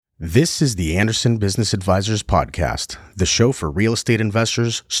This is the Anderson Business Advisors Podcast, the show for real estate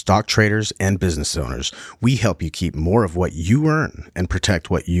investors, stock traders, and business owners. We help you keep more of what you earn and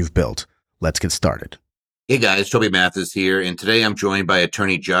protect what you've built. Let's get started. Hey guys, Toby Mathis here, and today I'm joined by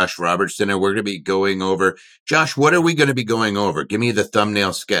attorney Josh Robertson, and we're going to be going over, Josh, what are we going to be going over? Give me the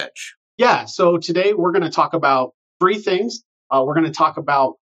thumbnail sketch. Yeah, so today we're going to talk about three things. We're going to talk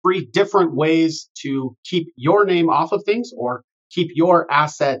about three different ways to keep your name off of things or keep your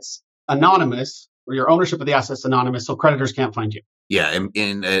assets anonymous or your ownership of the assets anonymous so creditors can't find you. Yeah,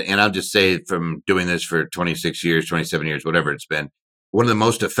 and I'll just say from doing this for 26 years, 27 years, whatever it's been, one of the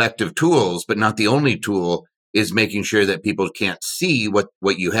most effective tools, but not the only tool, is making sure that people can't see what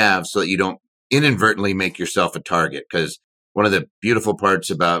you have so that you don't inadvertently make yourself a target. Because one of the beautiful parts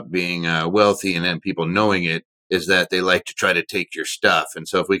about being wealthy and then people knowing it is that they like to try to take your stuff. And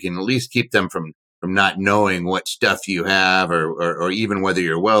so if we can at least keep them from not knowing what stuff you have or even whether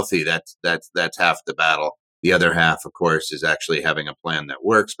you're wealthy, that's half the battle. The other half, of course, is actually having a plan that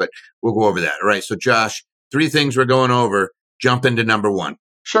works, but we'll go over that. All right. So Josh, three things we're going over. Jump into number one.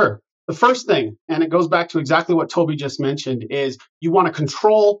 Sure. The first thing, and it goes back to exactly what Toby just mentioned, is you want to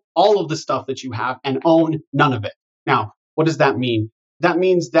control all of the stuff that you have and own none of it. Now, what does that mean? That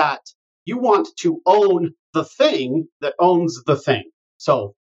means that you want to own the thing that owns the thing.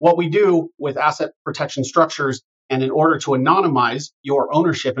 So what we do with asset protection structures, and in order to anonymize your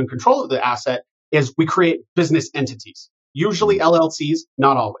ownership and control of the asset, is we create business entities, usually LLCs,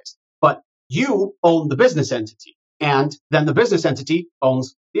 not always, but you own the business entity. And then the business entity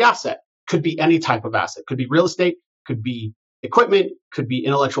owns the asset. Could be any type of asset. Could be real estate, could be equipment, could be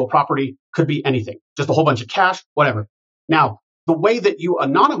intellectual property, could be anything. Just a whole bunch of cash, whatever. Now, the way that you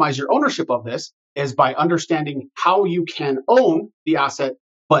anonymize your ownership of this is by understanding how you can own the asset,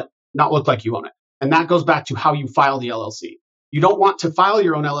 but not look like you own it. And that goes back to how you file the LLC. You don't want to file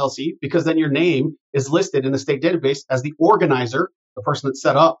your own LLC because then your name is listed in the state database as the organizer, the person that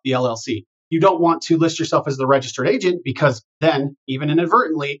set up the LLC. You don't want to list yourself as the registered agent because then, even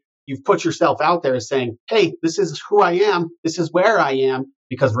inadvertently, you've put yourself out there as saying, hey, this is who I am, this is where I am,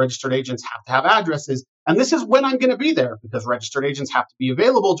 because registered agents have to have addresses, and this is when I'm going to be there, because registered agents have to be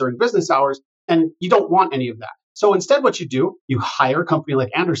available during business hours, and you don't want any of that. So instead, what you do, you hire a company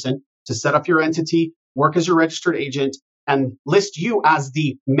like Anderson to set up your entity, work as your registered agent, and list you as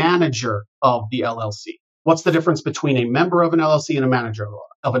the manager of the LLC. What's the difference between a member of an LLC and a manager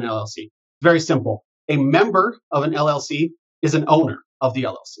of an LLC? Very simple. A member of an LLC is an owner of the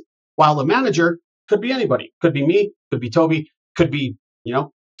LLC, while a manager could be anybody. Could be me, could be Toby, could be,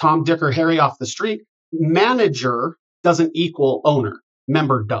 Tom, Dick, or Harry off the street. Manager doesn't equal owner.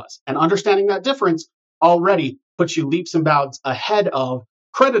 Member does. And understanding that difference already puts you leaps and bounds ahead of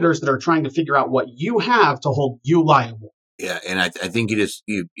creditors that are trying to figure out what you have to hold you liable. Yeah, and I think it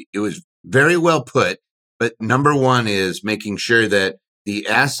was very well put. But number one is making sure that the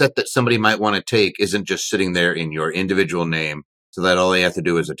asset that somebody might want to take isn't just sitting there in your individual name so that all they have to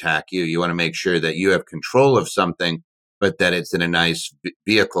do is attack you. You want to make sure that you have control of something, but that it's in a nice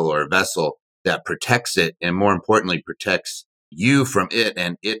vehicle or vessel that protects it, and more importantly, protects you from it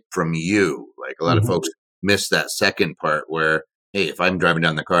and it from you. Like a lot of folks miss that second part where, hey, if I'm driving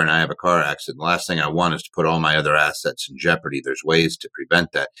down the car and I have a car accident, the last thing I want is to put all my other assets in jeopardy. There's ways to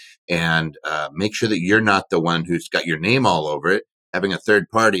prevent that. And make sure that you're not the one who's got your name all over it. Having a third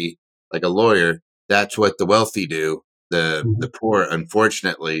party, like a lawyer, that's what the wealthy do. The poor,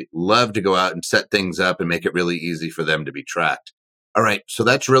 unfortunately, love to go out and set things up and make it really easy for them to be tracked. All right, so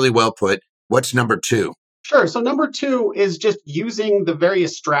that's really well put. What's number two? Sure. So number two is just using the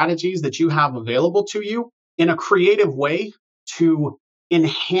various strategies that you have available to you in a creative way to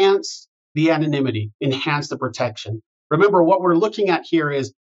enhance the anonymity, enhance the protection. Remember, what we're looking at here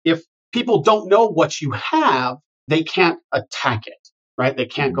is if people don't know what you have, they can't attack it, right? They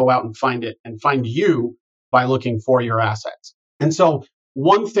can't go out and find it and find you by looking for your assets. And so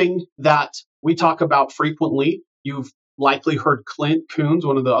one thing that we talk about frequently, you've likely heard Clint Coons,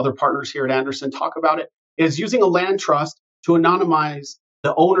 one of the other partners here at Anderson, talk about it, is using a land trust to anonymize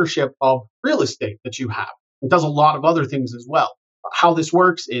the ownership of real estate that you have. It does a lot of other things as well. How this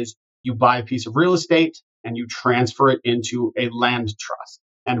works is you buy a piece of real estate and you transfer it into a land trust.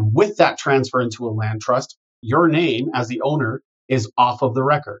 And with that transfer into a land trust, your name as the owner is off of the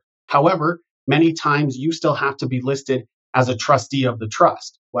record. However, many times you still have to be listed as a trustee of the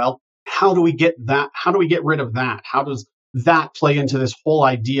trust. Well, how do we get that? How do we get rid of that? How does that play into this whole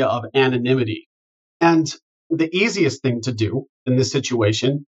idea of anonymity? And the easiest thing to do in this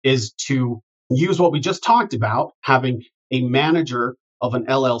situation is to use what we just talked about, having a manager of an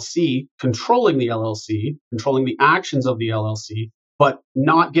LLC controlling the LLC, controlling the actions of the LLC, but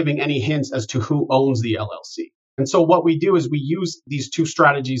not giving any hints as to who owns the LLC. And so what we do is we use these two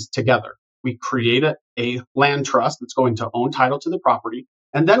strategies together. We create a land trust that's going to own title to the property,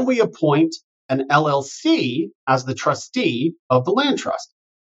 and then we appoint an LLC as the trustee of the land trust.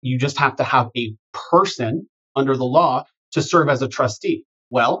 You just have to have a person under the law to serve as a trustee.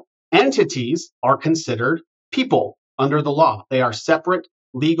 Well, entities are considered people under the law. They are separate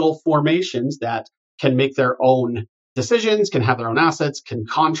legal formations that can make their own decisions, can have their own assets, can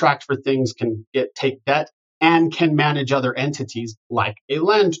contract for things, can take debt, and can manage other entities like a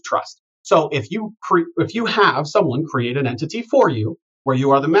land trust. So if you have someone create an entity for you, where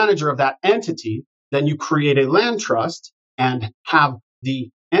you are the manager of that entity, then you create a land trust and have the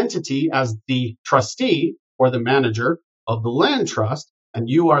entity as the trustee or the manager of the land trust, and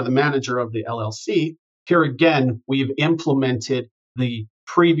you are the manager of the LLC. Here again, we've implemented the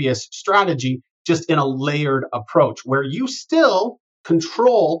previous strategy just in a layered approach where you still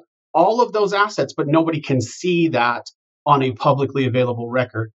control all of those assets, but nobody can see that on a publicly available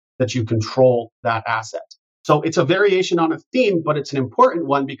record that you control that asset. So it's a variation on a theme, but it's an important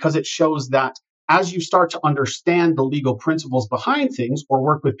one because it shows that as you start to understand the legal principles behind things or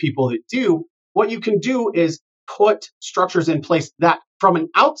work with people that do, what you can do is put structures in place that from an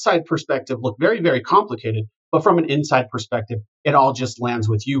outside perspective look very, very complicated, but from an inside perspective, it all just lands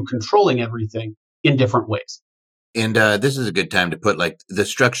with you controlling everything in different ways. And this is a good time to put like the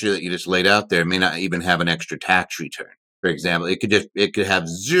structure that you just laid out there may not even have an extra tax return. For example, it could have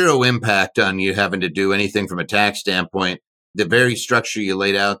zero impact on you having to do anything from a tax standpoint. The very structure you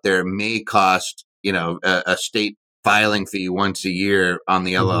laid out there may cost, a state filing fee once a year on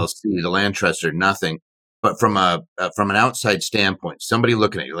the LLC, the land trust, or nothing. But from an outside standpoint, somebody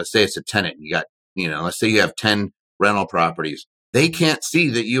looking at you, let's say it's a tenant, let's say you have 10 rental properties. They can't see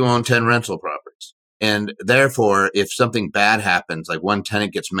that you own 10 rental properties. And therefore, if something bad happens, like one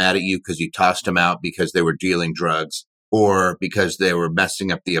tenant gets mad at you because you tossed them out because they were dealing drugs, or because they were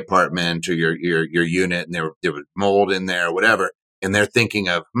messing up the apartment or your unit and there was mold in there or whatever, and they're thinking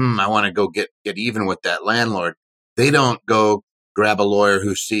of, I want to go get even with that landlord. They don't go grab a lawyer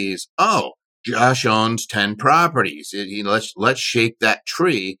who sees, oh, Josh owns 10 properties. Let's shake that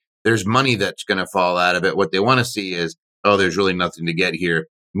tree. There's money that's going to fall out of it. What they want to see is, oh, there's really nothing to get here.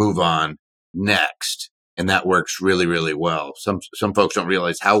 Move on next. And that works really, really well. Some folks don't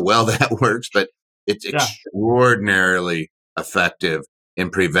realize how well that works, but it's extraordinarily effective in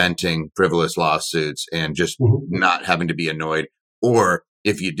preventing frivolous lawsuits and just not having to be annoyed. Or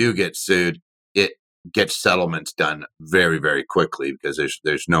if you do get sued, it gets settlements done very, very quickly because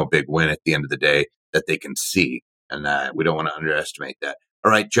there's no big win at the end of the day that they can see. And we don't want to underestimate that.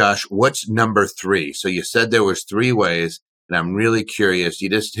 All right, Josh, what's number 3? So you said there was 3 ways, and I'm really curious. You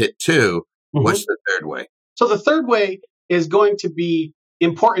just hit 2. What's the third way? So the third way is going to be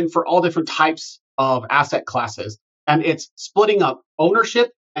important for all different types of asset classes, and it's splitting up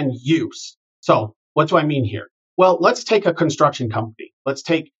ownership and use. So what do I mean here? Well, let's take a construction company. Let's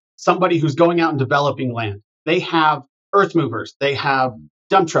take somebody who's going out and developing land. They have earth movers, they have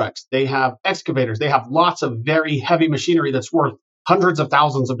dump trucks, they have excavators, they have lots of very heavy machinery that's worth hundreds of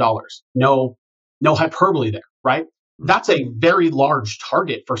thousands of dollars. No hyperbole there, right? That's a very large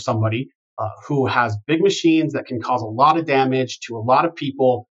target for somebody who has big machines that can cause a lot of damage to a lot of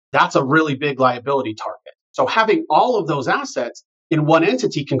people. That's a really big liability target. So having all of those assets in one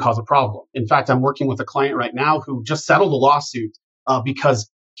entity can cause a problem. In fact, I'm working with a client right now who just settled a lawsuit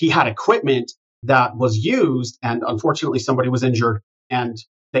because he had equipment that was used, and unfortunately somebody was injured and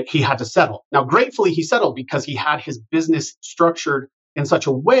that he had to settle. Now, gratefully, he settled because he had his business structured in such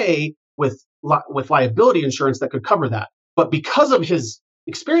a way with liability insurance that could cover that. But because of his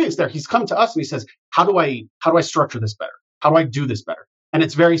experience there, he's come to us and he says, how do I structure this better? How do I do this better? And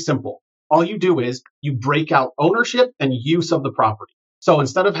it's very simple. All you do is you break out ownership and use of the property. So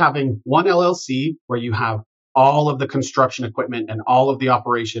instead of having one LLC where you have all of the construction equipment and all of the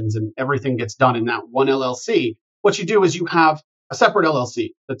operations and everything gets done in that one LLC, what you do is you have a separate LLC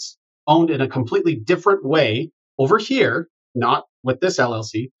that's owned in a completely different way over here, not with this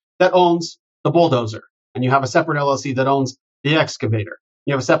LLC, that owns the bulldozer. And you have a separate LLC that owns the excavator.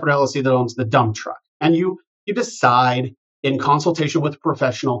 You have a separate LLC that owns the dump truck. And you decide in consultation with a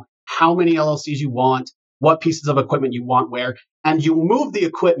professional how many LLCs you want, what pieces of equipment you want where, and you move the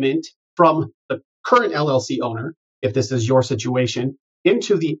equipment from the current LLC owner, if this is your situation,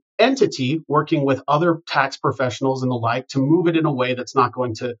 into the entity working with other tax professionals and the like to move it in a way that's not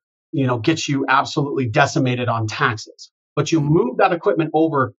going to, get you absolutely decimated on taxes. But you move that equipment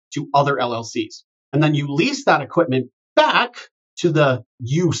over to other LLCs. And then you lease that equipment back to the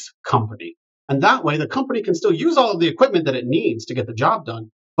use company. And that way, the company can still use all of the equipment that it needs to get the job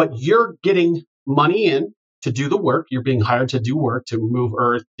done, but you're getting money in to do the work. You're being hired to do work, to move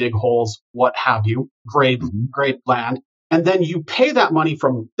earth, dig holes, what have you, grade land. And then you pay that money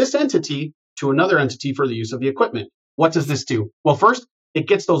from this entity to another entity for the use of the equipment. What does this do? Well, first, it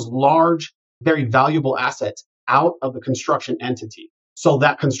gets those large, very valuable assets out of the construction entity. So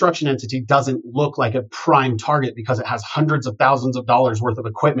that construction entity doesn't look like a prime target because it has hundreds of thousands of dollars worth of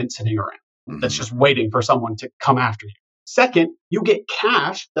equipment sitting around that's just waiting for someone to come after you. Second, you get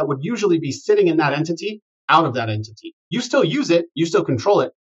cash that would usually be sitting in that entity out of that entity. You still use it, you still control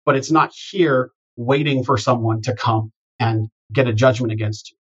it, but it's not here waiting for someone to come and get a judgment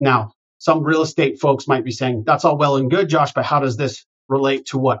against you. Now, some real estate folks might be saying, that's all well and good, Josh, but how does this relate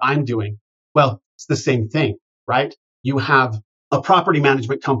to what I'm doing? Well, it's the same thing, right? You have a property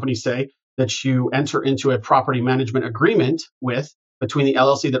management company, say, that you enter into a property management agreement with between the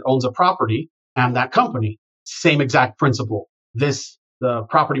LLC that owns a property and that company. Same exact principle. The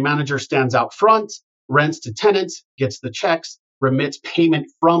property manager stands out front, rents to tenants, gets the checks, remits payment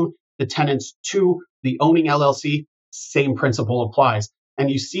from the tenants to the owning LLC. Same principle applies.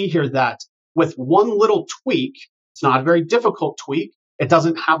 And you see here that with one little tweak, it's not a very difficult tweak. It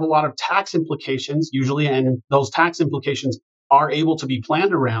doesn't have a lot of tax implications usually, and those tax implications are able to be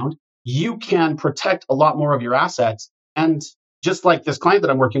planned around. You can protect a lot more of your assets. And just like this client that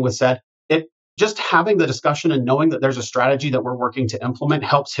I'm working with said, just having the discussion and knowing that there's a strategy that we're working to implement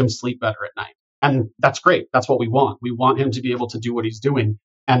helps him sleep better at night. And that's great. That's what we want. We want him to be able to do what he's doing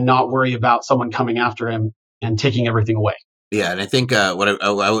and not worry about someone coming after him and taking everything away. Yeah, and I think what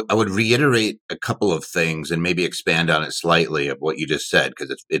I would reiterate a couple of things and maybe expand on it slightly of what you just said,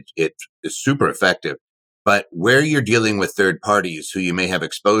 because it's super effective. But where you're dealing with third parties who you may have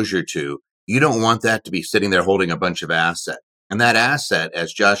exposure to, you don't want that to be sitting there holding a bunch of asset. And that asset,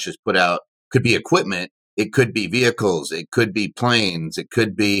 as Josh has put out, could be equipment, it could be vehicles, it could be planes, it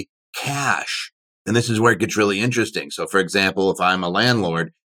could be cash. And this is where it gets really interesting. So, for example, if I'm a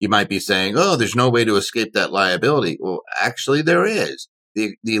landlord, you might be saying, oh, there's no way to escape that liability. Well, actually, there is.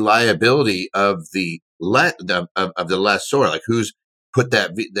 The liability of the lessor, like who's put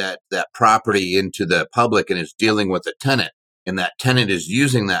that property into the public and is dealing with a tenant, and that tenant is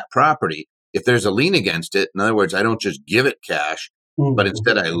using that property. If there's a lien against it, in other words, I don't just give it cash, but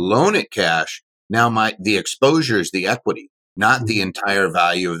instead I loan it cash. Now the exposure is the equity, not the entire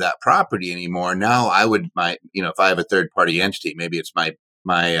value of that property anymore. Now if I have a third party entity, maybe it's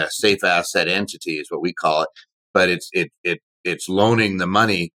my safe asset entity is what we call it, but it's loaning the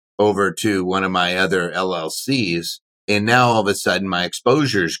money over to one of my other LLCs. And now all of a sudden my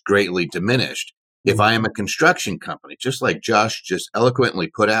exposure is greatly diminished. If I am a construction company, just like Josh just eloquently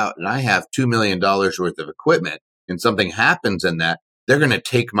put out, and I have $2 million worth of equipment and something happens in that, they're going to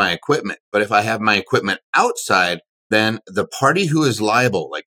take my equipment. But if I have my equipment outside, then the party who is liable,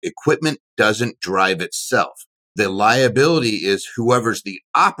 like equipment doesn't drive itself. The liability is whoever's the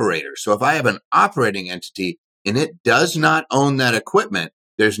operator. So if I have an operating entity and it does not own that equipment,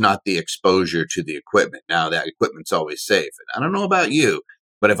 there's not the exposure to the equipment. Now that equipment's always safe. And I don't know about you,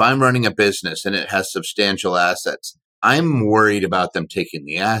 but if I'm running a business and it has substantial assets, I'm worried about them taking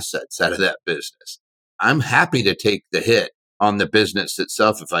the assets out of that business. I'm happy to take the hit on the business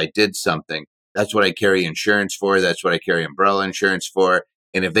itself if I did something. That's what I carry insurance for. That's what I carry umbrella insurance for.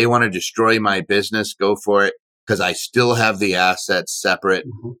 And if they want to destroy my business, go for it, because I still have the assets separate.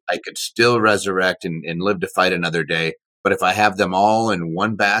 I could still resurrect and live to fight another day. But if I have them all in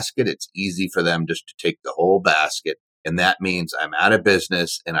one basket, it's easy for them just to take the whole basket. And that means I'm out of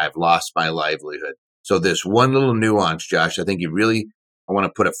business and I've lost my livelihood. So this one little nuance, Josh, I think I want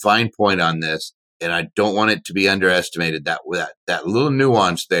to put a fine point on this, and I don't want it to be underestimated, that little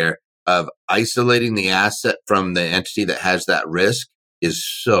nuance there of isolating the asset from the entity that has that risk is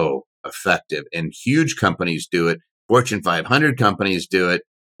so effective. And huge companies do it. Fortune 500 companies do it.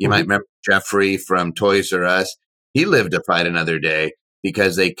 You might remember Jeffrey from Toys R Us. He lived to fight another day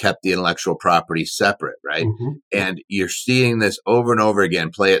because they kept the intellectual property separate, right? And you're seeing this over and over again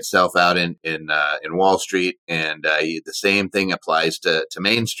play itself out in Wall Street, and the same thing applies to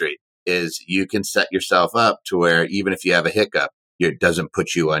Main Street. Is you can set yourself up to where even if you have a hiccup, it doesn't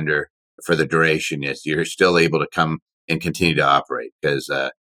put you under for the duration. You're still able to come and continue to operate, because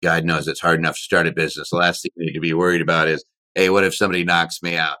God knows it's hard enough to start a business. The last thing you need to be worried about is, hey, what if somebody knocks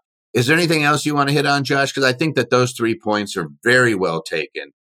me out? Is there anything else you want to hit on, Josh? Because I think that those 3 points are very well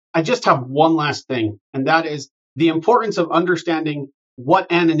taken. I just have one last thing, and that is the importance of understanding what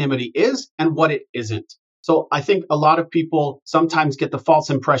anonymity is and what it isn't. So I think a lot of people sometimes get the false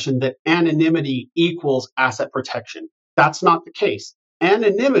impression that anonymity equals asset protection. That's not the case.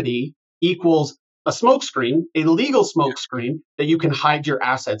 Anonymity equals a smokescreen, a legal smokescreen that you can hide your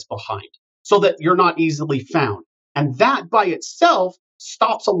assets behind so that you're not easily found. And that by itself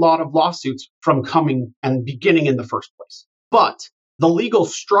stops a lot of lawsuits from coming and beginning in the first place. But the legal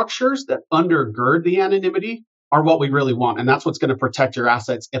structures that undergird the anonymity are what we really want. And that's what's going to protect your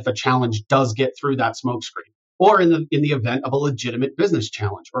assets if a challenge does get through that smokescreen, or in the event of a legitimate business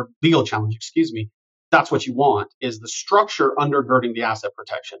challenge or legal challenge, That's what you want, is the structure undergirding the asset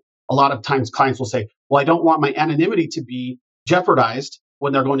protection. A lot of times clients will say, well, I don't want my anonymity to be jeopardized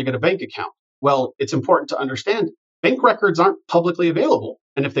when they're going to get a bank account. Well, it's important to understand bank records aren't publicly available.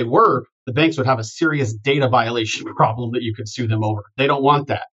 And if they were, the banks would have a serious data violation problem that you could sue them over. They don't want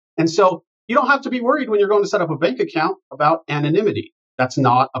that. And so you don't have to be worried when you're going to set up a bank account about anonymity. That's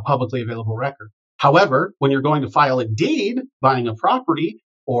not a publicly available record. However, when you're going to file a deed, buying a property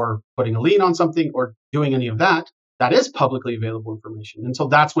or putting a lien on something or doing any of that, that is publicly available information. And so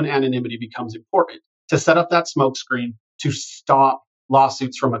that's when anonymity becomes important, to set up that smokescreen to stop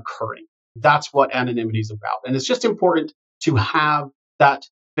lawsuits from occurring. That's what anonymity is about. And it's just important to have that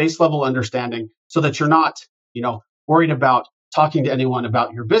base level understanding so that you're not, worried about talking to anyone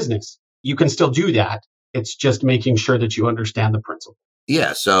about your business. You can still do that. It's just making sure that you understand the principle.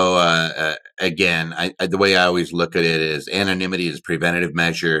 Yeah. So again, the way I always look at it is anonymity is a preventative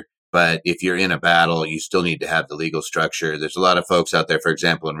measure. But if you're in a battle, you still need to have the legal structure. There's a lot of folks out there, for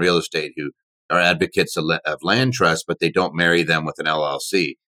example, in real estate who are advocates of land trusts, but they don't marry them with an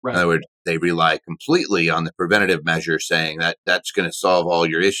LLC. Right. In other words, they rely completely on the preventative measure, saying that that's going to solve all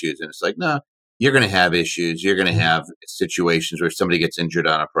your issues. And it's like, no, you're going to have issues. You're going to have situations where somebody gets injured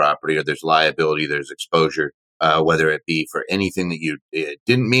on a property, or there's liability, there's exposure, whether it be for anything that you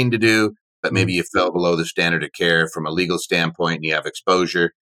didn't mean to do, but maybe you fell below the standard of care from a legal standpoint and you have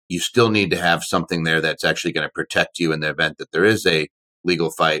exposure. You still need to have something there that's actually going to protect you in the event that there is a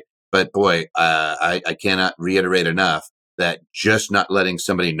legal fight. But boy, I cannot reiterate enough that just not letting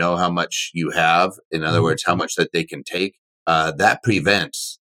somebody know how much you have, in other words, how much that they can take, that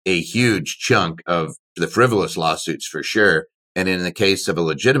prevents a huge chunk of the frivolous lawsuits for sure. And in the case of a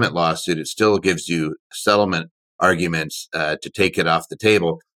legitimate lawsuit, it still gives you settlement arguments to take it off the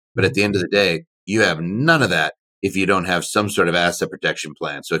table. But at the end of the day, you have none of that if you don't have some sort of asset protection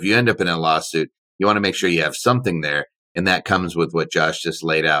plan. So if you end up in a lawsuit, you want to make sure you have something there. And that comes with what Josh just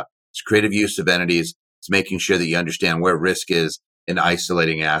laid out. It's creative use of entities. It's making sure that you understand where risk is in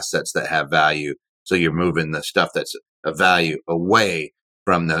isolating assets that have value. So you're moving the stuff that's of value away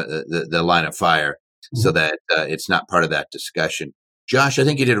from the line of fire so that it's not part of that discussion. Josh, I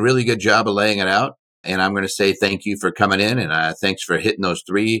think you did a really good job of laying it out. And I'm going to say thank you for coming in. And thanks for hitting those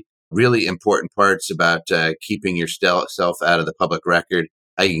three really important parts about keeping yourself out of the public record,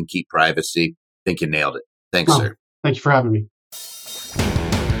 how you can keep privacy. I think you nailed it. Thanks, sir. Thank you for having me.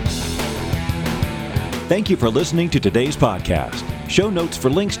 Thank you for listening to today's podcast. Show notes for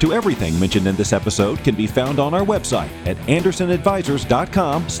links to everything mentioned in this episode can be found on our website at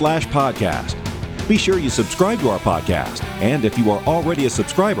andersonadvisors.com/podcast. Be sure you subscribe to our podcast. And if you are already a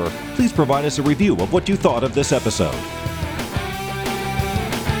subscriber, please provide us a review of what you thought of this episode.